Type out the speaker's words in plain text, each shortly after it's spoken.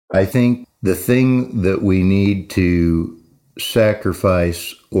I think the thing that we need to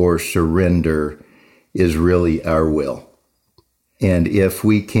sacrifice or surrender is really our will. And if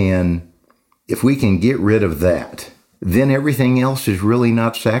we can get rid of that, then everything else is really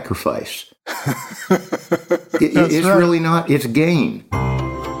not sacrifice. It's right. Really not, it's gain.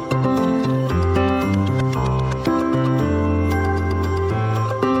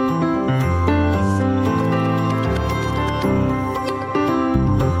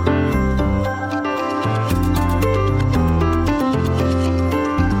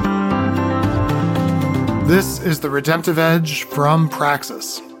 This is the Redemptive Edge from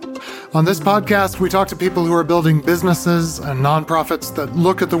Praxis. On this podcast, we talk to people who are building businesses and nonprofits that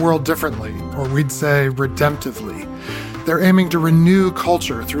look at the world differently, or we'd say redemptively. They're aiming to renew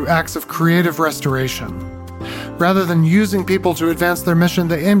culture through acts of creative restoration. Rather than using people to advance their mission,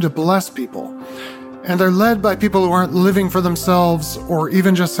 they aim to bless people. And they're led by people who aren't living for themselves or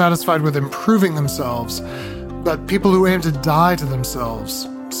even just satisfied with improving themselves, but people who aim to die to themselves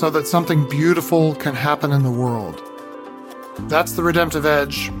so that something beautiful can happen in the world. That's the Redemptive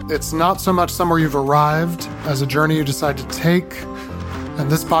Edge. It's not so much somewhere you've arrived as a journey you decide to take, and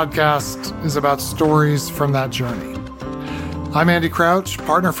this podcast is about stories from that journey. I'm Andy Crouch,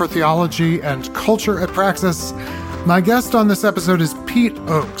 partner for theology and culture at Praxis. My guest on this episode is Pete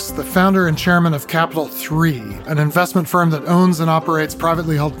Ochs, the founder and chairman of Capital 3, an investment firm that owns and operates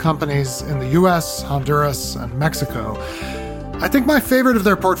privately held companies in the US, Honduras, and Mexico. I think my favorite of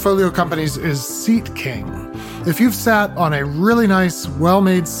their portfolio companies is SeatKing. If you've sat on a really nice,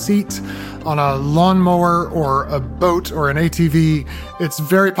 well-made seat on a lawnmower or a boat or an ATV, it's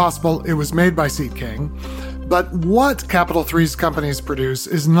very possible it was made by SeatKing. But what Capital 3's companies produce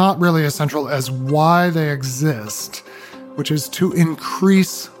is not really as central as why they exist, which is to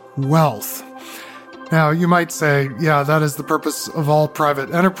increase wealth. Now, you might say, yeah, that is the purpose of all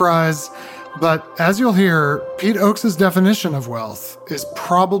private enterprise. But as you'll hear, Pete Ochs' definition of wealth is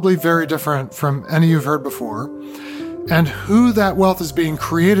probably very different from any you've heard before. And who that wealth is being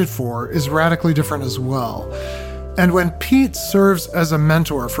created for is radically different as well. And when Pete serves as a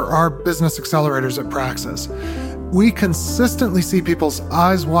mentor for our business accelerators at Praxis, we consistently see people's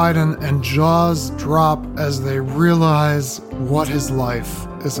eyes widen and jaws drop as they realize what his life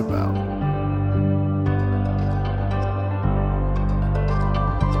is about.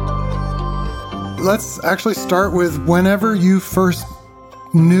 Let's actually start with whenever you first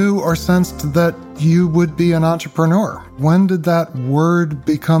knew or sensed that you would be an entrepreneur. When did that word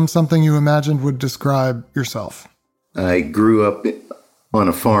become something you imagined would describe yourself? I grew up on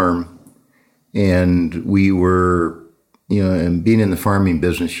a farm, and we were, and being in the farming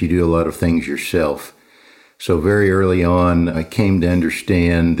business, you do a lot of things yourself. So very early on, I came to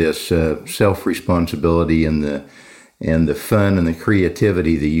understand this self-responsibility and the fun and the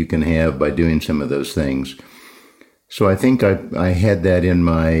creativity that you can have by doing some of those things. So I think I had that in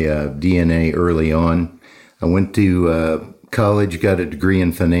my DNA early on. I went to college, got a degree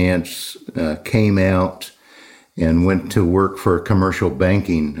in finance, came out and went to work for a commercial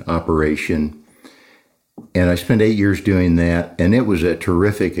banking operation. And I spent 8 years doing that, and it was a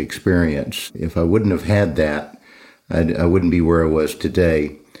terrific experience. If I wouldn't have had that, I wouldn't be where I was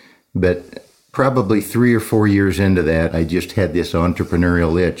today. But probably 3 or 4 years into that, I just had this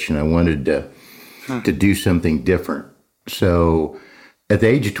entrepreneurial itch, and I wanted to do something different. So at the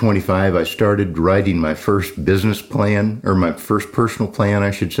age of 25, I started writing my first business plan, or my first personal plan,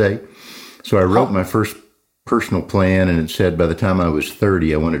 I should say. So I wrote my first personal plan, and it said by the time I was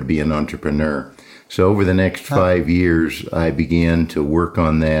 30, I wanted to be an entrepreneur. So over the next 5 years, I began to work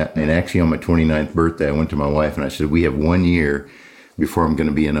on that. And actually on my 29th birthday, I went to my wife and I said, we have 1 year before I'm going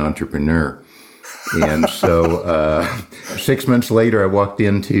to be an entrepreneur. And so 6 months later, I walked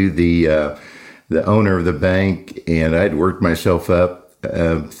into the owner of the bank, and I'd worked myself up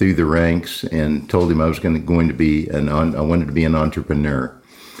through the ranks and told him I was I wanted to be an entrepreneur.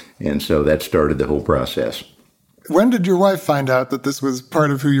 And so that started the whole process. When did your wife find out that this was part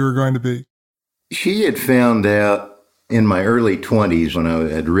of who you were going to be? She had found out in my early 20s when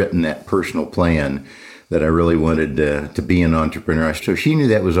I had written that personal plan that I really wanted to be an entrepreneur. So she knew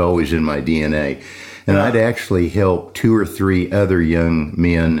that was always in my DNA. And I'd actually helped 2 or 3 other young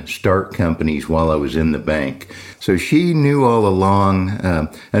men start companies while I was in the bank. So she knew all along.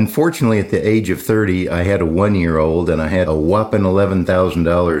 Unfortunately, at the age of 30, I had a 1-year-old, and I had a whopping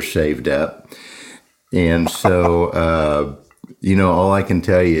 $11,000 saved up. And so, all I can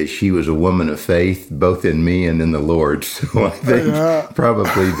tell you is she was a woman of faith, both in me and in the Lord. So I think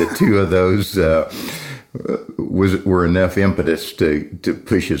probably the two of those were enough impetus to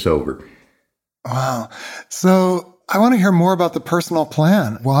push us over. Wow. So I want to hear more about the personal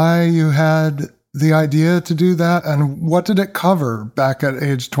plan, why you had the idea to do that, and what did it cover back at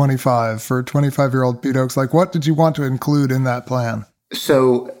age 25 for 25-year-old Pete Ochs? Like, what did you want to include in that plan?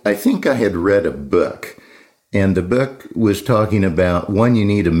 So I think I had read a book, and the book was talking about, one, you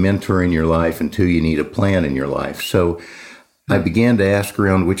need a mentor in your life, and two, you need a plan in your life. So I began to ask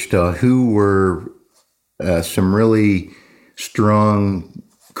around Wichita who were some really strong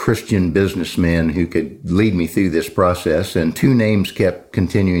Christian businessmen who could lead me through this process, and two names kept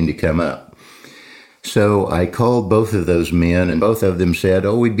continuing to come up. So I called both of those men, and both of them said,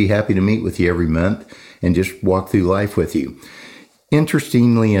 "Oh, we'd be happy to meet with you every month and just walk through life with you."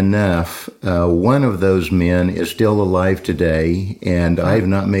 Interestingly enough, one of those men is still alive today, and I have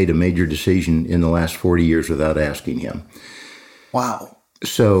not made a major decision in the last 40 years without asking him. Wow.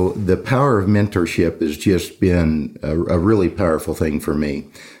 So the power of mentorship has just been a really powerful thing for me.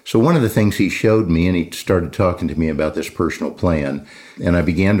 So one of the things he showed me, and he started talking to me about this personal plan, and I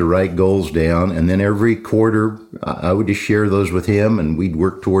began to write goals down, and then every quarter I would just share those with him, and we'd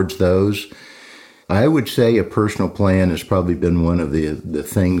work towards those. I would say a personal plan has probably been one of the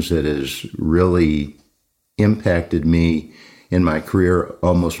things that has really impacted me in my career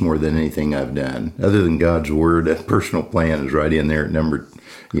almost more than anything I've done. Other than God's Word, a personal plan is right in there at number,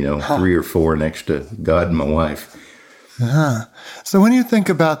 3 or 4 next to God and my wife. So when you think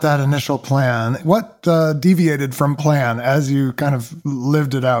about that initial plan, what deviated from plan as you kind of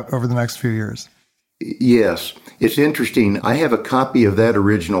lived it out over the next few years? Yes, it's interesting. I have a copy of that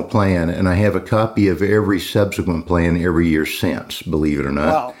original plan, and I have a copy of every subsequent plan every year since, believe it or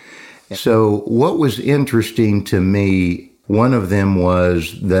not. Wow. So what was interesting to me, one of them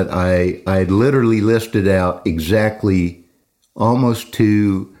was that I literally listed out exactly, almost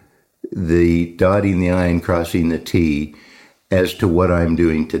to the dotting the I and crossing the T, as to what I'm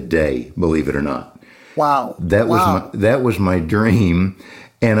doing today, believe it or not. Wow. That was my dream.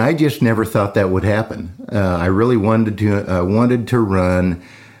 And I just never thought that would happen. I really wanted to run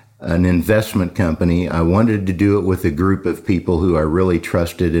an investment company. I wanted to do it with a group of people who I really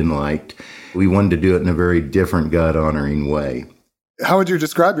trusted and liked. We wanted to do it in a very different, God-honoring way. How would you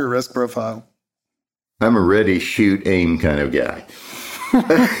describe your risk profile? I'm a ready, shoot, aim kind of guy.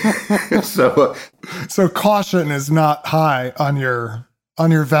 So caution is not high on your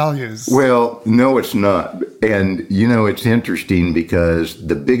values. Well, no, it's not. And, it's interesting because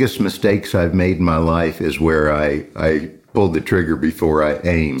the biggest mistakes I've made in my life is where I pulled the trigger before I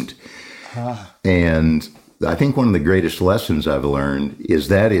aimed. And I think one of the greatest lessons I've learned is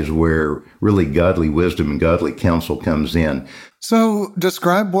where really godly wisdom and godly counsel comes in. So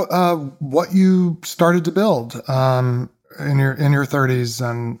describe what you started to build in your 30s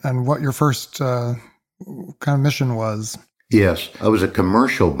and what your first kind of mission was. Yes, I was a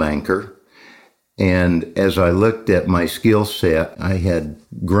commercial banker, and as I looked at my skill set, I had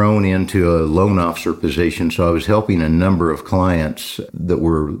grown into a loan officer position, so I was helping a number of clients that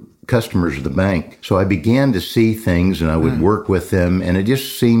were customers of the bank. So I began to see things, and I would work with them, and it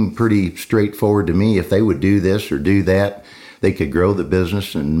just seemed pretty straightforward to me. If they would do this or do that, they could grow the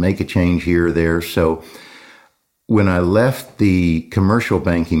business and make a change here or there. So when I left the commercial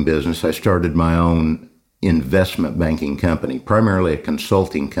banking business, I started my own investment banking company, primarily a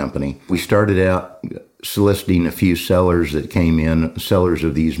consulting company. We started out soliciting a few sellers that came in, sellers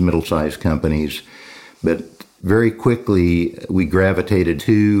of these middle-sized companies, but very quickly we gravitated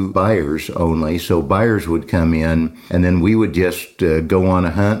to buyers only. So buyers would come in, and then we would just go on a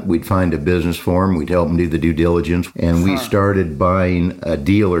hunt. We'd find a business for them. We'd help them do the due diligence, and we started buying a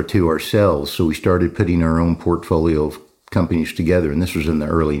deal or two ourselves. So we started putting our own portfolio of companies together, and this was in the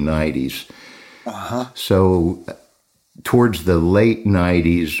early 90s. So towards the late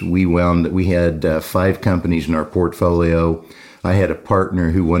 90s, we had 5 companies in our portfolio. I had a partner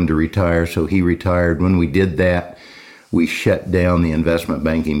who wanted to retire, so he retired. When we did that, we shut down the investment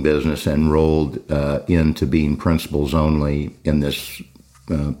banking business and rolled into being principals only in this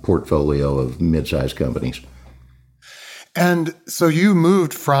portfolio of mid-sized companies. And so you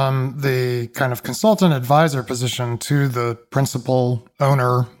moved from the kind of consultant advisor position to the principal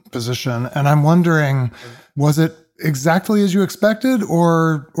owner position. And I'm wondering, was it exactly as you expected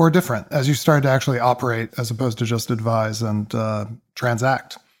or different as you started to actually operate as opposed to just advise and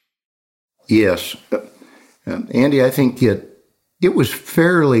transact? Yes. Andy, I think it was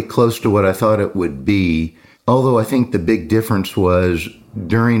fairly close to what I thought it would be, although I think the big difference was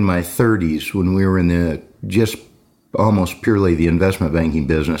during my 30s when we were in the just almost purely the investment banking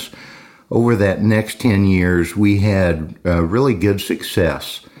business. Over that next 10 years, we had really good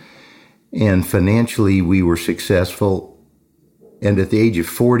success. And financially, we were successful. And at the age of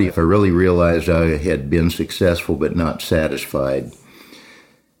 40, I really realized I had been successful but not satisfied.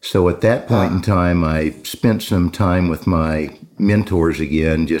 So at that point in time, I spent some time with my mentors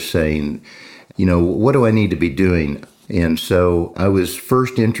again, just saying, what do I need to be doing? And so I was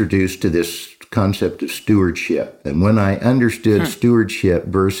first introduced to this concept of stewardship. And when I understood stewardship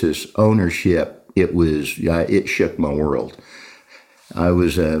versus ownership, it shook my world. I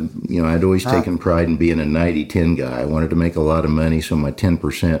was, I'd always taken pride in being a 90-10 guy. I wanted to make a lot of money, so my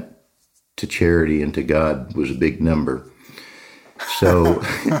 10% to charity and to God was a big number. So,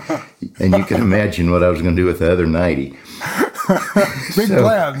 and you can imagine what I was going to do with the other 90. Big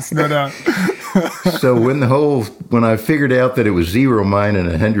plans, no doubt. So when I figured out that it was 0 mine and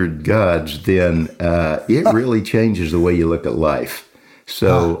 100 God's, then it really changes the way you look at life.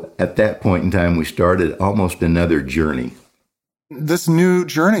 So at that point in time, we started almost another journey. This new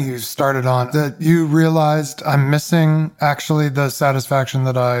journey you started on, that you realized I'm missing actually the satisfaction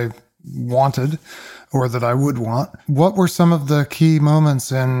that I wanted or that I would want. What were some of the key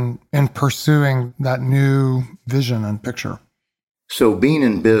moments in pursuing that new vision and picture? So being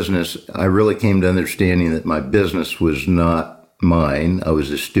in business, I really came to understanding that my business was not mine. I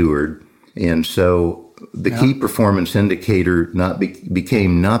was a steward. And so the key performance indicator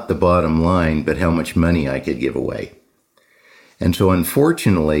became not the bottom line, but how much money I could give away. And so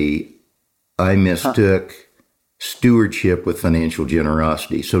unfortunately, I mistook stewardship with financial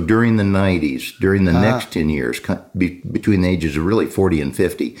generosity. So during the 90s, during the next 10 years, between the ages of really 40 and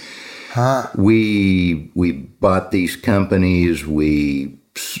 50, we bought these companies, we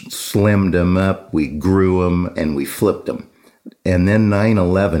slimmed them up, we grew them, and we flipped them. And then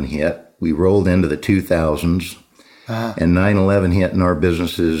 9/11 hit. We rolled into the 2000s, and 9/11 hit, and our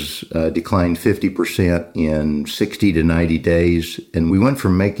businesses declined 50% in 60 to 90 days. And we went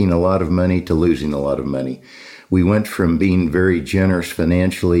from making a lot of money to losing a lot of money. We went from being very generous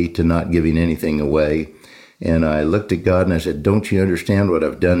financially to not giving anything away. And I looked at God and I said, don't you understand what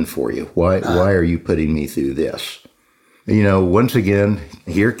I've done for you? Why are you putting me through this? Once again,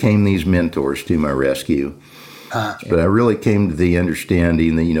 here came these mentors to my rescue. But I really came to the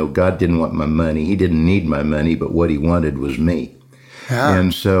understanding that, God didn't want my money. He didn't need my money, but what he wanted was me.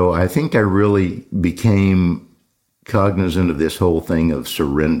 And so I think I really became cognizant of this whole thing of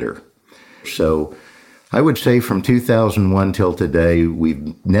surrender. So I would say from 2001 till today,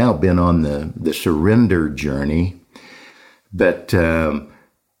 we've now been on the surrender journey. But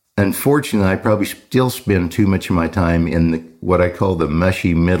unfortunately, I probably still spend too much of my time in what I call the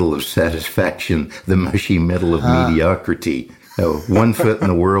mushy middle of satisfaction, the mushy middle of mediocrity. 1 foot in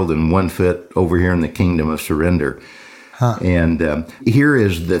the world and 1 foot over here in the kingdom of surrender. And here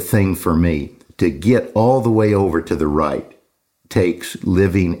is the thing for me. To get all the way over to the right takes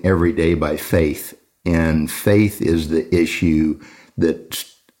living every day by faith. And faith is the issue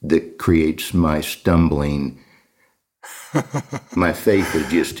that creates my stumbling. My faith is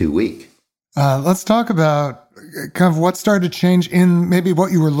just too weak. Let's talk about kind of what started to change in maybe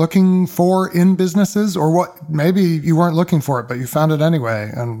what you were looking for in businesses, or what maybe you weren't looking for it, but you found it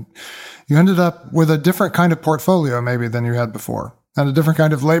anyway. And you ended up with a different kind of portfolio maybe than you had before, and a different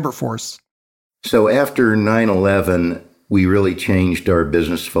kind of labor force. So after 9/11, we really changed our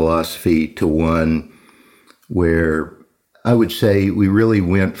business philosophy to one where I would say we really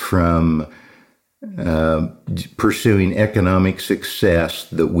went from pursuing economic success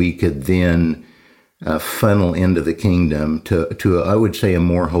that we could then funnel into the kingdom to I would say, a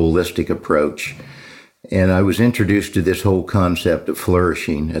more holistic approach. And I was introduced to this whole concept of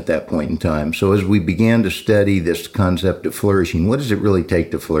flourishing at that point in time. So as we began to study this concept of flourishing, what does it really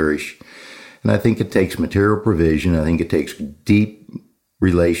take to flourish? And I think it takes material provision. I think it takes deep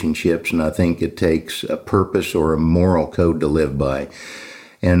relationships, and I think it takes a purpose or a moral code to live by.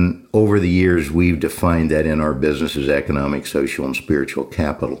 And over the years, we've defined that in our business as economic, social, and spiritual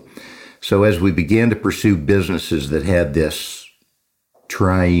capital. So as we began to pursue businesses that had this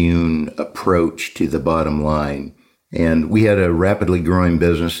triune approach to the bottom line, and we had a rapidly growing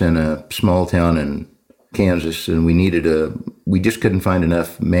business in a small town in Kansas, and we just couldn't find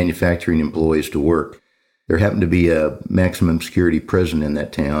enough manufacturing employees to work. There happened to be a maximum security prison in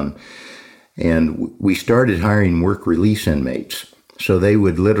that town, and we started hiring work release inmates. So they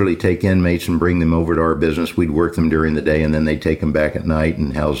would literally take inmates and bring them over to our business. We'd work them during the day, and then they'd take them back at night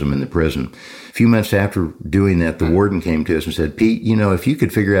and house them in the prison. A few months after doing that, the warden came to us and said, Pete, if you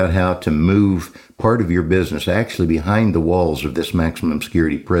could figure out how to move part of your business actually behind the walls of this maximum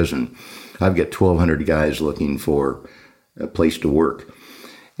security prison, I've got 1,200 guys looking for a place to work.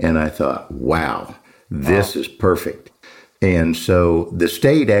 And I thought, wow. This is perfect. And so the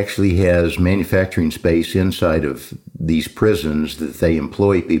state actually has manufacturing space inside of these prisons that they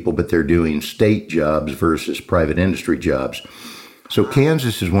employ people, but they're doing state jobs versus private industry jobs. So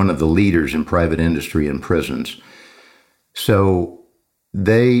Kansas is one of the leaders in private industry in prisons. So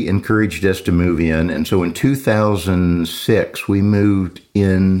they encouraged us to move in. And so in 2006, we moved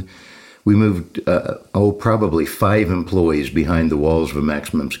probably 5 employees behind the walls of a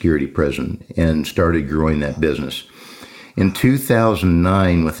maximum security prison and started growing that business. In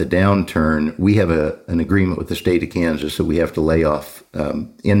 2009, with the downturn, we have an agreement with the state of Kansas that we have to lay off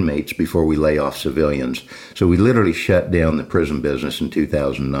inmates before we lay off civilians. So we literally shut down the prison business in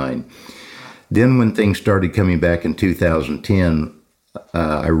 2009. Then when things started coming back in 2010,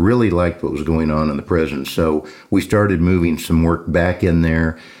 I really liked what was going on in the prison. So we started moving some work back in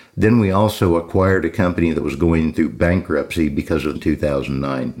there. Then we also acquired a company that was going through bankruptcy because of the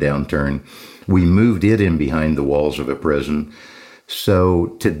 2009 downturn. We moved it in behind the walls of a prison. So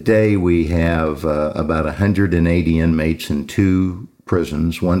today we have about 180 inmates in 2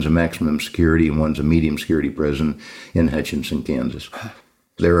 prisons. One's a maximum security and one's a medium security prison in Hutchinson, Kansas.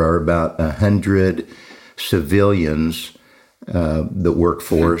 There are about 100 civilians that work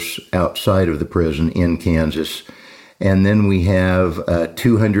for us outside of the prison in Kansas. And then we have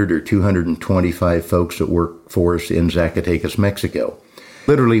 200 or 225 folks that work for us in Zacatecas, Mexico.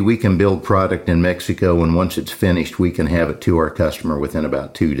 Literally, we can build product in Mexico, and once it's finished, we can have it to our customer within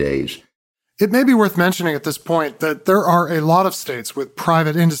about 2 days. It may be worth mentioning at this point that there are a lot of states with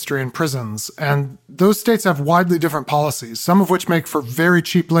private industry and prisons, and those states have widely different policies, some of which make for very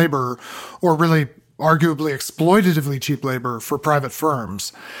cheap labor, or really arguably exploitatively cheap labor for private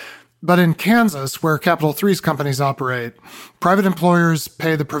firms. But in Kansas, where Capital III's companies operate, private employers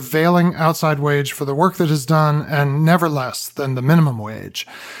pay the prevailing outside wage for the work that is done and never less than the minimum wage.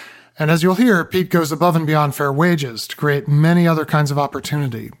 And as you'll hear, Pete goes above and beyond fair wages to create many other kinds of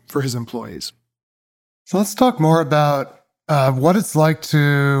opportunity for his employees. So let's talk more about what it's like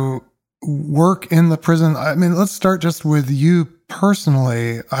to work in the prison. I mean, let's start just with you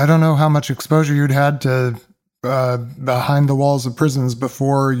personally. I don't know how much exposure you'd had to behind the walls of prisons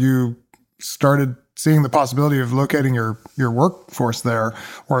before you started seeing the possibility of locating your workforce there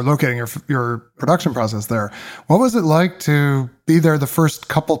or locating your production process there. What was it like to be there the first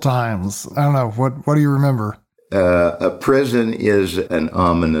couple times? I don't know. What do you remember? A prison is an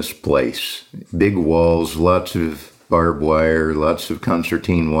ominous place. Big walls, lots of barbed wire, lots of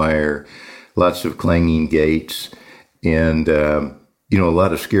concertina wire, lots of clanging gates, and, a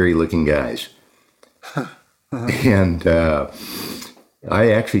lot of scary looking guys. And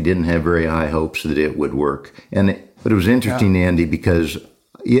I actually didn't have very high hopes that it would work. But it was interesting, Andy, because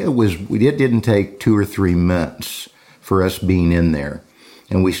it didn't take 2 or 3 months for us being in there.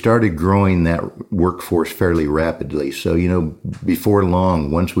 And we started growing that workforce fairly rapidly. So, before long,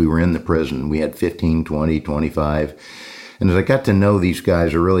 once we were in the prison, we had 15, 20, 25. And as I got to know these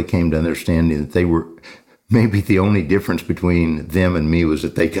guys, I really came to understanding that they were... Maybe the only difference between them and me was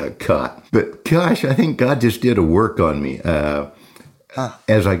that they got caught. But gosh, I think God just did a work on me.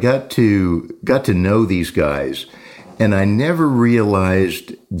 As I got to know these guys, and I never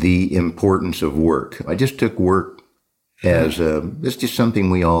realized the importance of work. I just took work as it's just something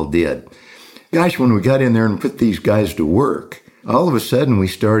we all did. Gosh, when we got in there and put these guys to work, all of a sudden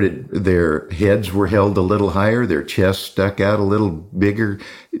their heads were held a little higher, their chests stuck out a little bigger.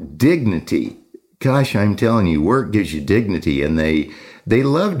 Dignity. Gosh, I'm telling you, work gives you dignity, and they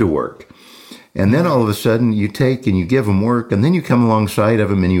love to work. And then all of a sudden you take and you give them work, and then you come alongside of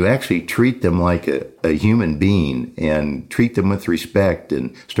them and you actually treat them like a human being and treat them with respect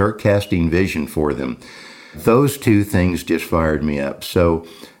and start casting vision for them. Those 2 things just fired me up. So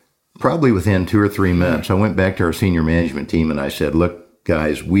probably within 2 or 3 months, I went back to our senior management team and I said, look,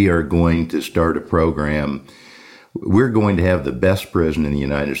 guys, we are going to start a program. We're going to have the best prison in the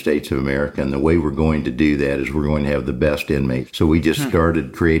United States of America, and the way we're going to do that is we're going to have the best inmates. So we just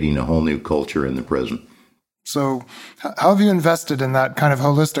started creating a whole new culture in the prison. So how have you invested in that kind of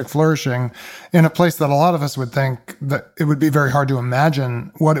holistic flourishing in a place that a lot of us would think that it would be very hard to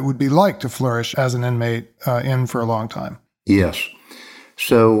imagine what it would be like to flourish as an inmate in for a long time? Yes.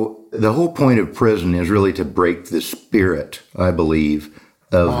 So the whole point of prison is really to break the spirit, I believe,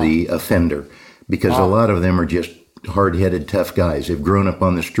 of the offender, because a lot of them are just hard-headed, tough guys. They've grown up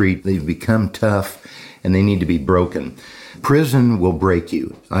on the street. They've become tough, and they need to be broken. Prison will break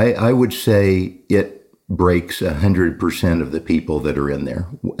you. I would say it breaks 100% of the people that are in there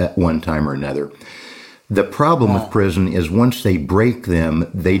at one time or another. The problem with prison is once they break them,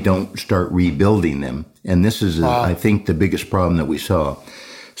 they don't start rebuilding them. And this is, I think, the biggest problem that we saw.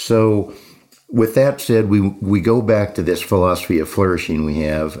 So with that said, we go back to this philosophy of flourishing we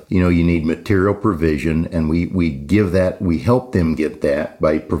have. You need material provision, and we help them get that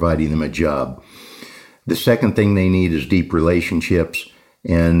by providing them a job. The second thing they need is deep relationships,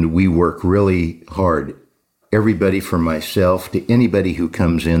 and we work really hard. Everybody from myself to anybody who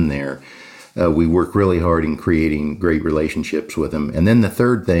comes in there, we work really hard in creating great relationships with them. And then the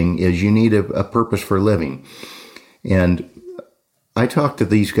third thing is you need a purpose for living. And I talk to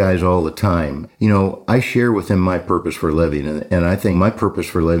these guys all the time. I share with them my purpose for living, and I think my purpose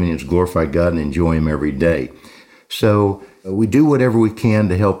for living is glorify God and enjoy Him every day. So we do whatever we can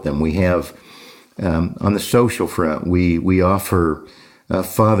to help them. We have, on the social front, we offer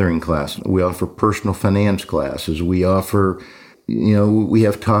fathering classes. We offer personal finance classes. We offer, we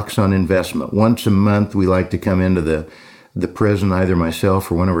have talks on investment. Once a month, we like to come into the prison, either myself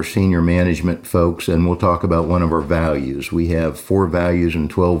or one of our senior management folks, and we'll talk about one of our values. We have 4 values and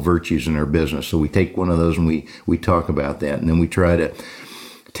 12 virtues in our business. So we take one of those and we talk about that, and then we try to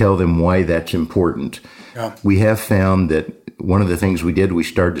tell them why that's important. Yeah. We have found that one of the things we did, we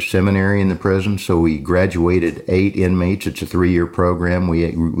started a seminary in the prison. So we graduated 8 inmates. It's a 3-year program.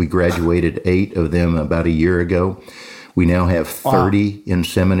 We graduated 8 of them about a year ago. We now have 30 in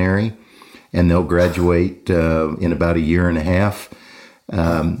seminary, and they'll graduate in about a year and a half.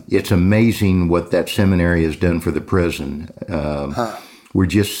 It's amazing what that seminary has done for the prison. We're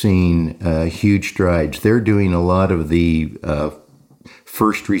just seeing huge strides. They're doing a lot of the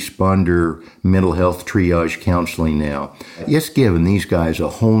first responder mental health triage counseling now. It's given these guys a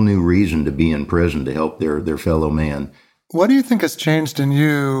whole new reason to be in prison to help their fellow man. What do you think has changed in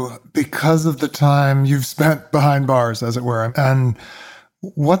you because of the time you've spent behind bars, as it were? And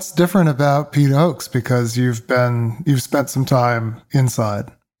what's different about Pete Ochs because you've spent some time inside?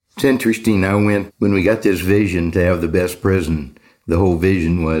 It's interesting. When we got this vision to have the best prison, the whole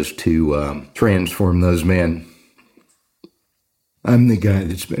vision was to transform those men. I'm the guy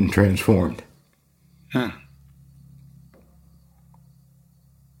that's been transformed.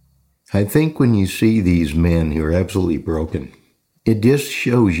 I think when you see these men who are absolutely broken, it just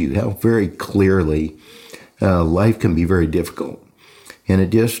shows you how very clearly life can be very difficult. And it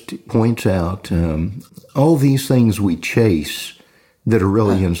just points out all these things we chase that are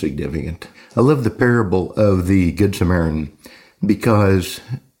really insignificant. I love the parable of the Good Samaritan because,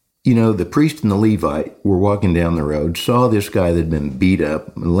 the priest and the Levite were walking down the road, saw this guy that had been beat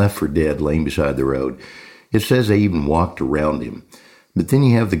up and left for dead laying beside the road. It says they even walked around him. But then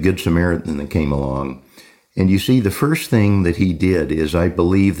you have the Good Samaritan that came along. And you see, the first thing that he did is, I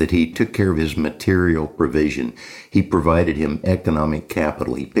believe, that he took care of his material provision. He provided him economic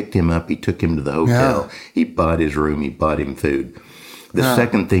capital. He picked him up. He took him to the hotel. Yeah. He bought his room. He bought him food. The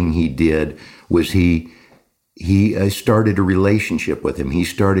second thing he did was he started a relationship with him. He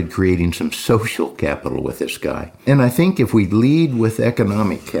started creating some social capital with this guy. And I think if we lead with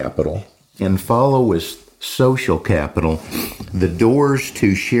economic capital and follow with social capital, the doors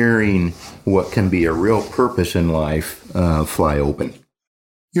to sharing what can be a real purpose in life fly open.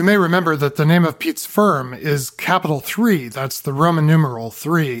 You may remember that the name of Pete's firm is capital 3. That's the Roman numeral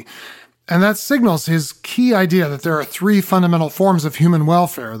 3. And that signals his key idea that there are 3 fundamental forms of human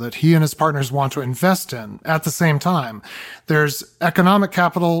welfare that he and his partners want to invest in at the same time. There's economic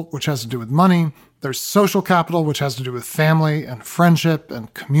capital, which has to do with money. There's social capital, which has to do with family and friendship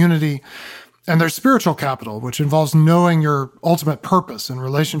and community. And there's spiritual capital, which involves knowing your ultimate purpose in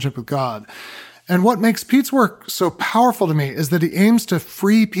relationship with God. And what makes Pete's work so powerful to me is that he aims to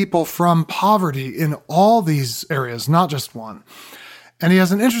free people from poverty in all these areas, not just one. And he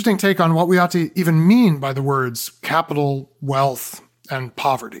has an interesting take on what we ought to even mean by the words capital, wealth, and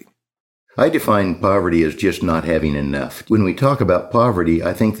poverty. I define poverty as just not having enough. When we talk about poverty,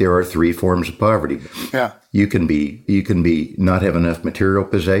 I think there are 3 forms of poverty. Yeah. You can be not have enough material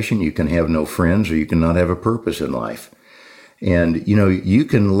possession, you can have no friends, or you can not have a purpose in life. And, you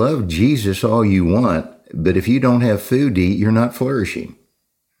can love Jesus all you want, but if you don't have food to eat, you're not flourishing.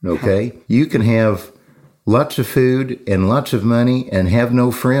 Okay? You can have lots of food and lots of money and have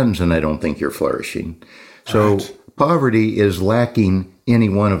no friends, and I don't think you're flourishing. So poverty is lacking any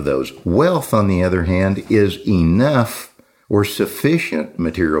one of those. Wealth, on the other hand, is enough or sufficient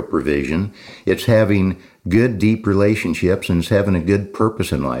material provision. It's having good, deep relationships, and it's having a good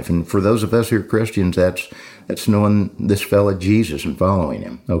purpose in life. And for those of us who are Christians, that's knowing this fella Jesus and following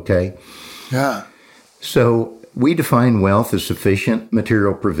him, okay? Yeah. So we define wealth as sufficient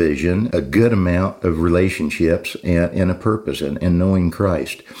material provision, a good amount of relationships, and a purpose, and knowing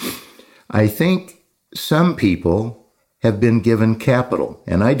Christ. I think some people have been given capital,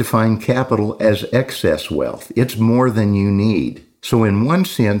 and I define capital as excess wealth. It's more than you need. So in one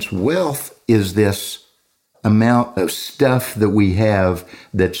sense, wealth is this amount of stuff that we have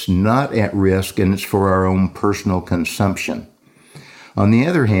that's not at risk and it's for our own personal consumption. On the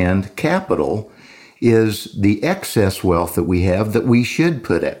other hand, capital is the excess wealth that we have that we should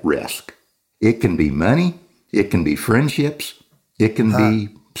put at risk. It can be money, it can be friendships, it can be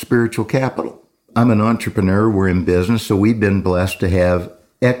spiritual capital. I'm an entrepreneur, we're in business, so we've been blessed to have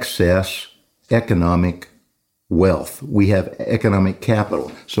excess economic wealth. We have economic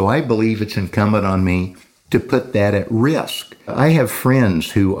capital. So I believe it's incumbent on me to put that at risk. I have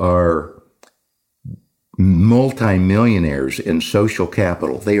friends who are multimillionaires in social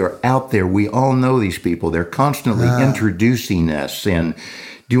capital. They are out there. We all know these people. They're constantly introducing us and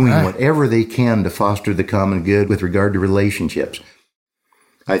doing whatever they can to foster the common good with regard to relationships.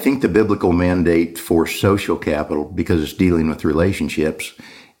 I think the biblical mandate for social capital, because it's dealing with relationships,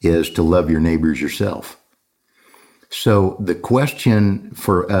 is to love your neighbors yourself. So the question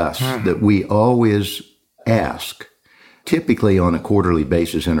for us that we always ask, typically on a quarterly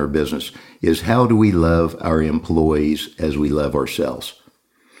basis in our business, is how do we love our employees as we love ourselves?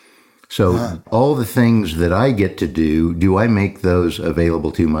 So all the things that I get to do I make those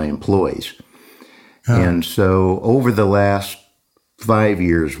available to my employees? And so over the last 5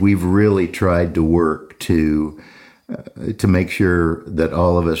 years, we've really tried to work to make sure that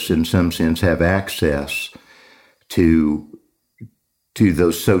all of us, in some sense, have access to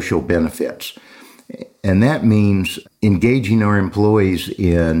those social benefits. And that means engaging our employees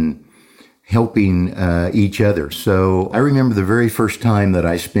in helping each other. So I remember the very first time that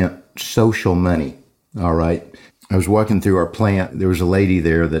I spent social money, all right? I was walking through our plant. There was a lady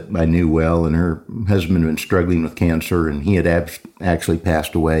there that I knew well, and her husband had been struggling with cancer, and he had actually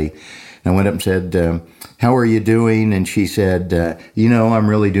passed away. And I went up and said, how are you doing? And she said, I'm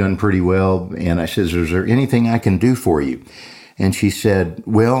really doing pretty well. And I said, is there anything I can do for you? And she said,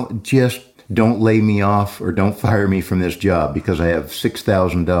 well, just don't lay me off or don't fire me from this job because I have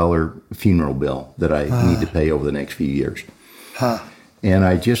 $6,000 funeral bill that I need to pay over the next few years. And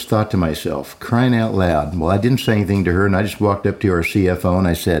I just thought to myself, crying out loud. Well, I didn't say anything to her, and I just walked up to our CFO and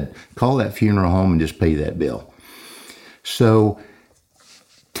I said, call that funeral home and just pay that bill. So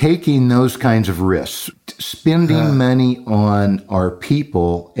taking those kinds of risks, spending money on our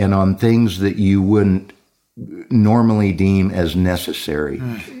people and on things that you wouldn't normally deem as necessary.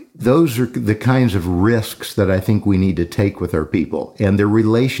 Those are the kinds of risks that I think we need to take with our people, and they're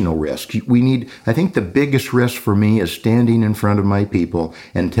relational risks. I think the biggest risk for me is standing in front of my people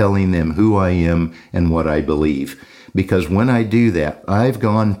and telling them who I am and what I believe. Because when I do that, I've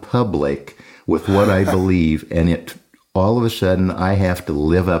gone public with what I believe, and all of a sudden I have to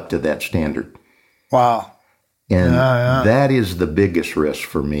live up to that standard. Wow. And that is the biggest risk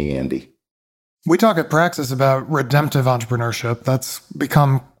for me, Andy. We talk at Praxis about redemptive entrepreneurship. That's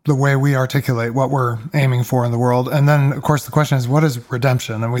become the way we articulate what we're aiming for in the world. And then, of course, the question is, what is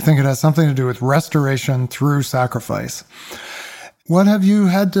redemption? And we think it has something to do with restoration through sacrifice. What have you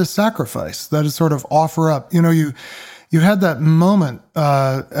had to sacrifice that is sort of offer up? You had that moment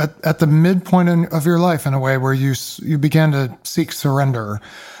at the midpoint of your life in a way where you began to seek surrender.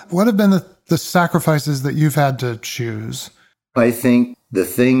 What have been the sacrifices that you've had to choose? I think the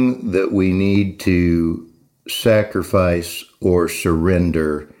thing that we need to sacrifice or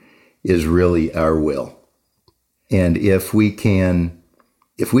surrender is really our will. And if we can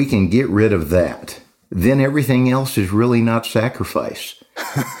get rid of that, then everything else is really not sacrifice.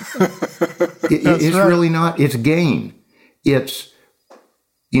 It's right. Really not. It's gain. It's,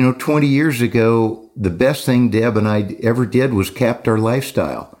 20 years ago, the best thing Deb and I ever did was capped our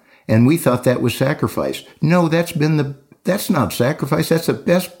lifestyle. And we thought that was sacrifice. No, that's not sacrifice. That's the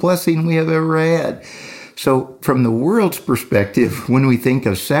best blessing we have ever had. So from the world's perspective, when we think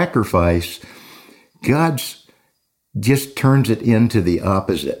of sacrifice, God just turns it into the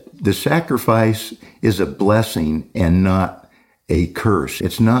opposite. The sacrifice is a blessing and not a curse.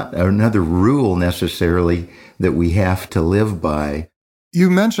 It's not another rule necessarily that we have to live by. You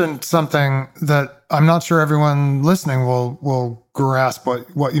mentioned something that I'm not sure everyone listening will grasp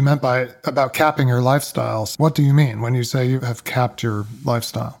what you meant by about capping your lifestyles. What do you mean when you say you have capped your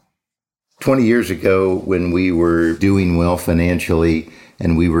lifestyle? 20 years ago, when we were doing well financially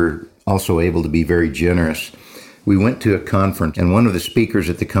and we were also able to be very generous, we went to a conference, and one of the speakers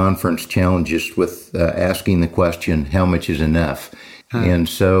at the conference challenged us with asking the question, how much is enough? And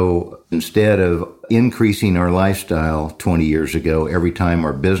so instead of increasing our lifestyle 20 years ago, every time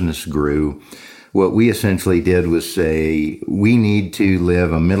our business grew, what we essentially did was say, we need to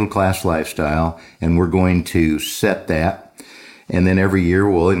live a middle-class lifestyle, and we're going to set that. And then every year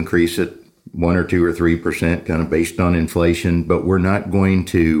we'll increase it 1 or 2 or 3%, kind of based on inflation, but we're not going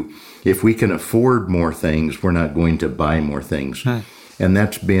to, if we can afford more things, we're not going to buy more things. And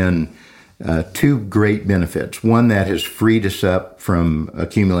that's been two great benefits. One, that has freed us up from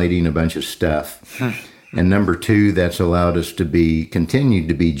accumulating a bunch of stuff. And number two, that's allowed us to continue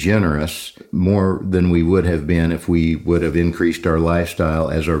to be generous more than we would have been if we would have increased our lifestyle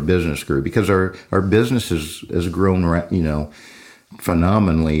as our business grew. Because our business has grown,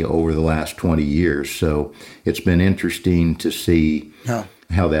 phenomenally over the last 20 years. So it's been interesting to see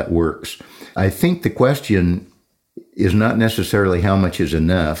how that works. I think the question is not necessarily how much is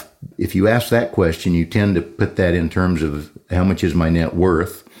enough. If you ask that question, you tend to put that in terms of how much is my net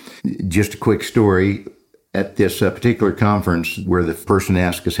worth. Just a quick story. At this particular conference where the person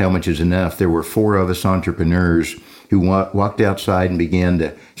asked us how much is enough, there were 4 of us entrepreneurs who walked outside and began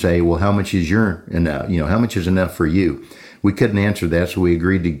to say, well, how much is your enough? How much is enough for you? We couldn't answer that, so we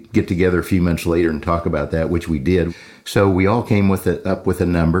agreed to get together a few months later and talk about that, which we did. So we all came up with a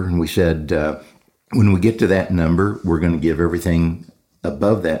number, and we said, when we get to that number, we're going to give everything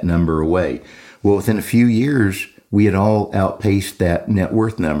above that number away. Well, within a few years, we had all outpaced that net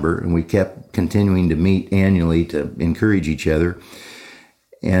worth number, and we kept continuing to meet annually to encourage each other.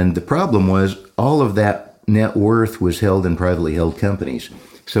 And the problem was all of that net worth was held in privately held companies.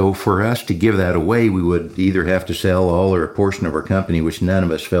 So for us to give that away, we would either have to sell all or a portion of our company, which none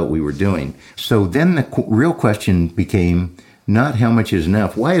of us felt we were doing. So then the real question became not how much is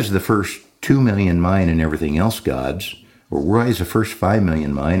enough. Why is the first 2 million mine and everything else God's? Or why is the first 5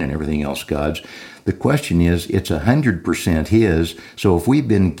 million mine and everything else God's? The question is, it's 100% His. So if we've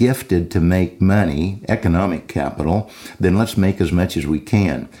been gifted to make money, economic capital, then let's make as much as we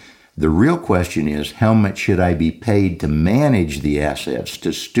can. The real question is, how much should I be paid to manage the assets,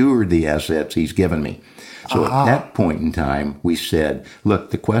 to steward the assets He's given me? So at that point in time, we said,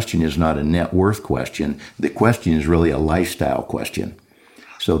 look, the question is not a net worth question. The question is really a lifestyle question.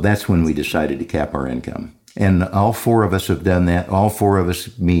 So that's when we decided to cap our income. And all 4 of us have done that. All 4 of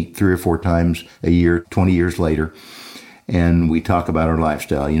us meet 3 or 4 times a year, 20 years later, and we talk about our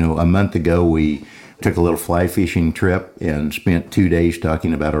lifestyle. A month ago, we took a little fly fishing trip and spent 2 days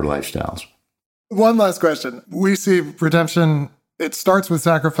talking about our lifestyles. One last question. We see redemption, it starts with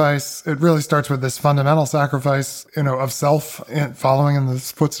sacrifice. It really starts with this fundamental sacrifice, of self, following in the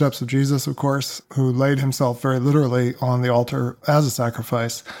footsteps of Jesus, of course, who laid himself very literally on the altar as a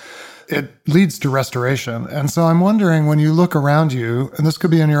sacrifice. It leads to restoration. And so I'm wondering, when you look around you, and this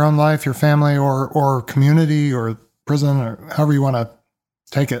could be in your own life, your family, or community, or prison, or however you want to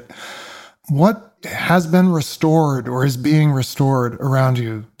take it, what has been restored or is being restored around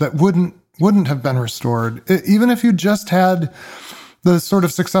you that wouldn't have been restored, even if you just had the sort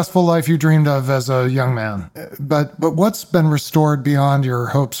of successful life you dreamed of as a young man? But what's been restored beyond your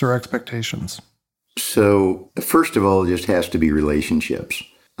hopes or expectations? So first of all, it just has to be relationships.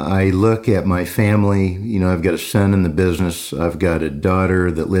 I look at my family. I've got a son in the business. I've got a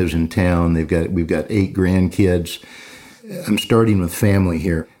daughter that lives in town. We've got 8 grandkids. I'm starting with family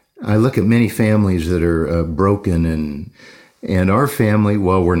here. I look at many families that are broken, and our family,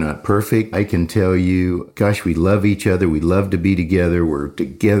 while we're not perfect, I can tell you, gosh, we love each other. We love to be together. We're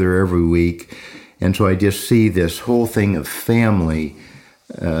together every week. And so I just see this whole thing of family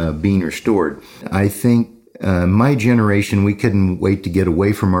being restored. I think my generation, we couldn't wait to get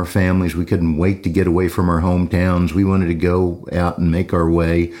away from our families. We couldn't wait to get away from our hometowns. We wanted to go out and make our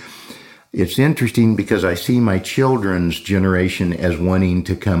way. It's interesting because I see my children's generation as wanting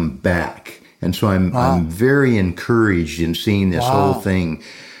to come back. And so I'm very encouraged in seeing this whole thing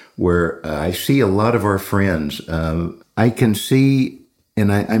where I see a lot of our friends. I can see,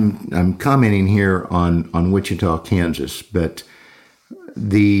 and I'm commenting here on Wichita, Kansas, but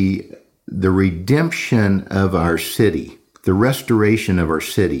the redemption of our city, the restoration of our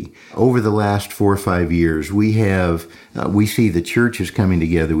city. Over the last 4 or 5 years, we see the churches coming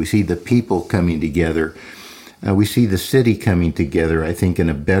together. We see the people coming together. We see the city coming together, I think, in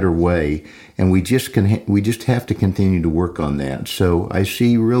a better way. And we just have to continue to work on that. So I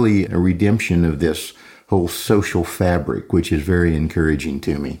see really a redemption of this whole social fabric, which is very encouraging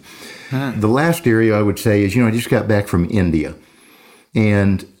to me. The last area I would say is, I just got back from India.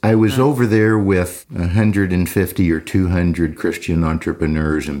 And I was over there with 150 or 200 Christian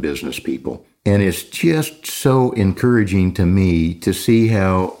entrepreneurs and business people. And it's just so encouraging to me to see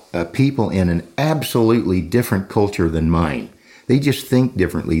how people in an absolutely different culture than mine, they just think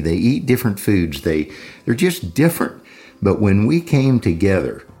differently. They eat different foods. They're just different. But when we came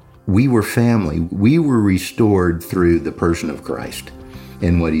together, we were family. We were restored through the person of Christ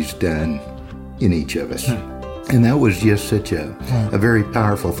and what He's done in each of us. And that was just such a very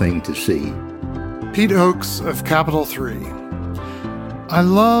powerful thing to see. Pete Ochs of Capital 3. I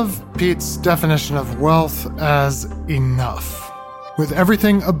love Pete's definition of wealth as enough, with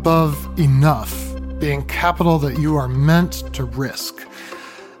everything above enough being capital that you are meant to risk.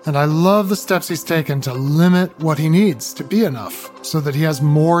 And I love the steps he's taken to limit what he needs to be enough so that he has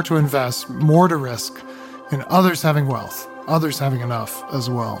more to invest, more to risk in others having wealth, others having enough as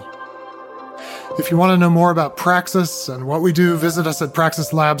well. If you want to know more about Praxis and what we do, visit us at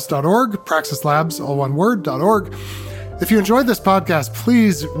praxislabs.org, praxislabs, all one word, .org. If you enjoyed this podcast,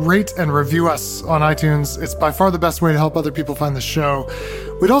 please rate and review us on iTunes. It's by far the best way to help other people find the show.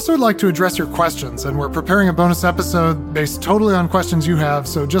 We'd also like to address your questions, and we're preparing a bonus episode based totally on questions you have,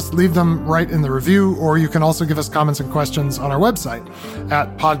 so just leave them right in the review, or you can also give us comments and questions on our website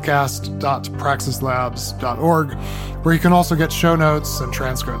at podcast.praxislabs.org, where you can also get show notes and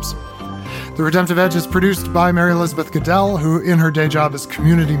transcripts. The Redemptive Edge is produced by Mary Elizabeth Goodell, who in her day job is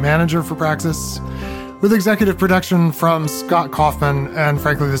community manager for Praxis, with executive production from Scott Kaufman. And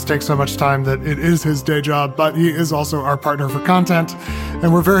frankly, this takes so much time that it is his day job, but he is also our partner for content.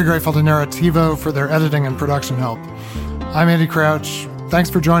 And we're very grateful to Narrativo for their editing and production help. I'm Andy Crouch. Thanks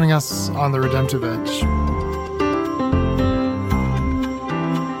for joining us on The Redemptive Edge.